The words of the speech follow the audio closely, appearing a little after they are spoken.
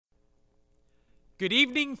Good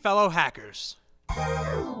evening, fellow hackers.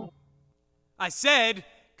 I said,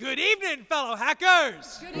 good evening, fellow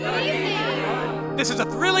hackers! Good evening! This is a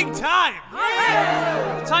thrilling time!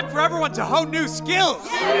 Yes. Time for everyone to hone new skills!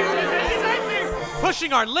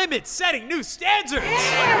 Pushing our limits, setting new standards!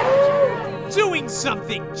 Doing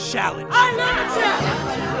something challenging! I love a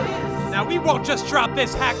challenge! Now we won't just drop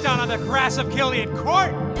this hack down on the grass of Killian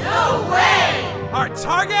Court! No way! Our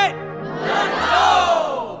target? The dome!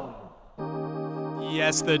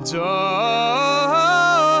 Yes, the dome!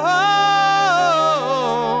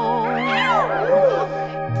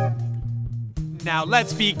 Now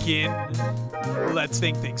let's begin. Let's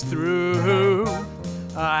think things through.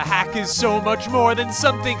 A hack is so much more than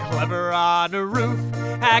something clever on a roof.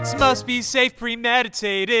 Hacks must be safe,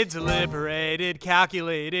 premeditated, deliberated,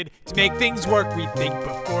 calculated. To make things work, we think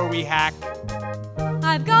before we hack.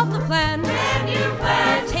 I've got the plan. Can you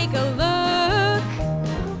plan? Take a look.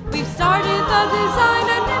 We've started the design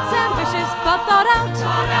and it's ambitious but thought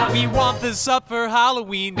out. We want this up for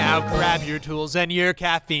Halloween. Now grab your tools and your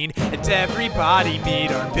caffeine, and everybody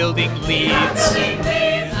meet our building leads.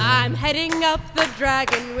 I'm heading up the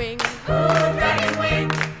dragon wing. Ooh, dragon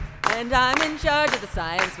wing! And I'm in charge of the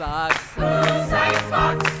science box. Ooh, science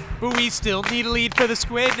box! But we still need a lead for the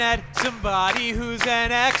squid net. Somebody who's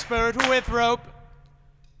an expert with rope.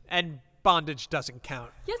 And bondage doesn't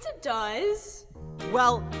count. Yes, it does.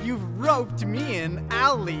 Well, you've roped me in,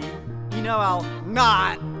 I'll lead. You know I'll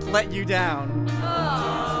not let you down.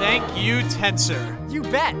 Oh. Thank you, Tensor. You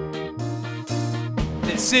bet.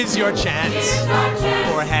 This is your chance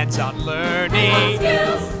for hands-on learning.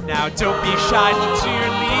 Now don't be shy, look to your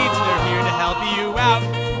leads. They're here to help you out.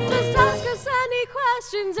 Just ask us any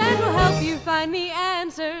questions and we'll help you find the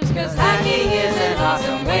answers. Cause hacking is an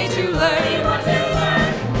awesome way to learn.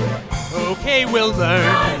 Okay, we'll learn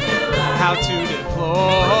how to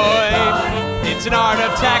deploy. It's an art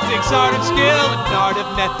of tactics, art of skill, an art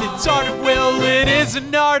of methods, art of will. It is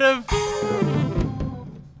an art of...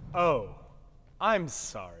 Oh, I'm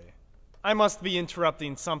sorry. I must be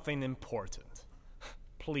interrupting something important.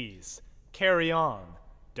 Please, carry on.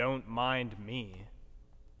 Don't mind me.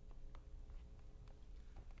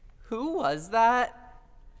 Who was that?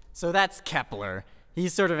 So that's Kepler.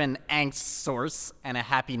 He's sort of an angst source and a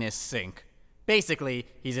happiness sink. Basically,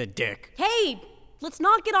 he's a dick. Hey, let's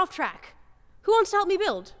not get off track. Who wants to help me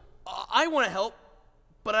build? I want to help,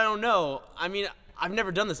 but I don't know. I mean, I've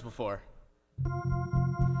never done this before.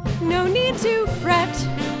 No need to fret.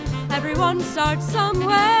 Everyone starts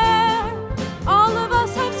somewhere. All of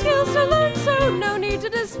us have skills to learn, so no need to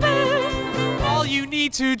despair. All you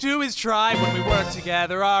need to do is try. When we work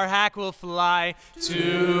together, our hack will fly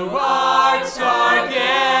to our target,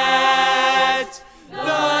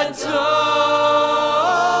 the dome.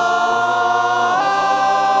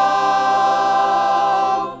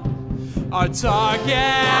 Our target,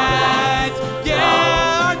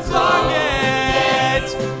 yeah, our target.